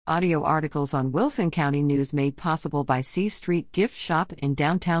Audio articles on Wilson County News made possible by C Street Gift Shop in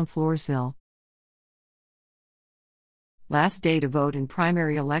downtown Floresville. Last day to vote in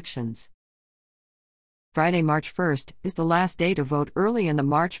primary elections. Friday, March 1st, is the last day to vote early in the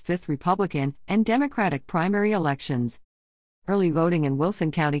March 5th Republican and Democratic primary elections. Early voting in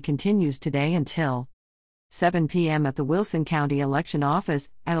Wilson County continues today until 7 p.m. at the Wilson County Election Office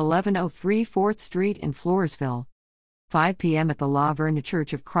at 1103 4th Street in Floresville. 5 p.m. at the La Vernia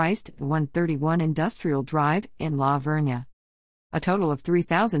Church of Christ, 131 Industrial Drive, in La Vernia. A total of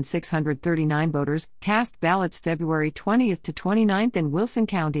 3,639 voters cast ballots February 20th to 29th in Wilson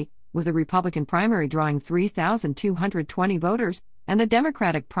County, with the Republican primary drawing 3,220 voters and the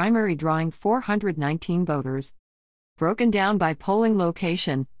Democratic primary drawing 419 voters. Broken down by polling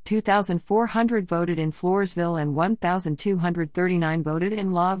location, 2,400 voted in Floresville and 1,239 voted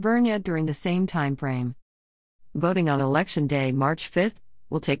in La Vernia during the same time frame. Voting on Election Day, March 5th,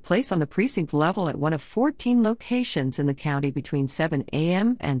 will take place on the precinct level at one of 14 locations in the county between 7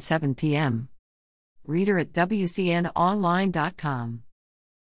 a.m. and 7 p.m. Reader at WCNonline.com.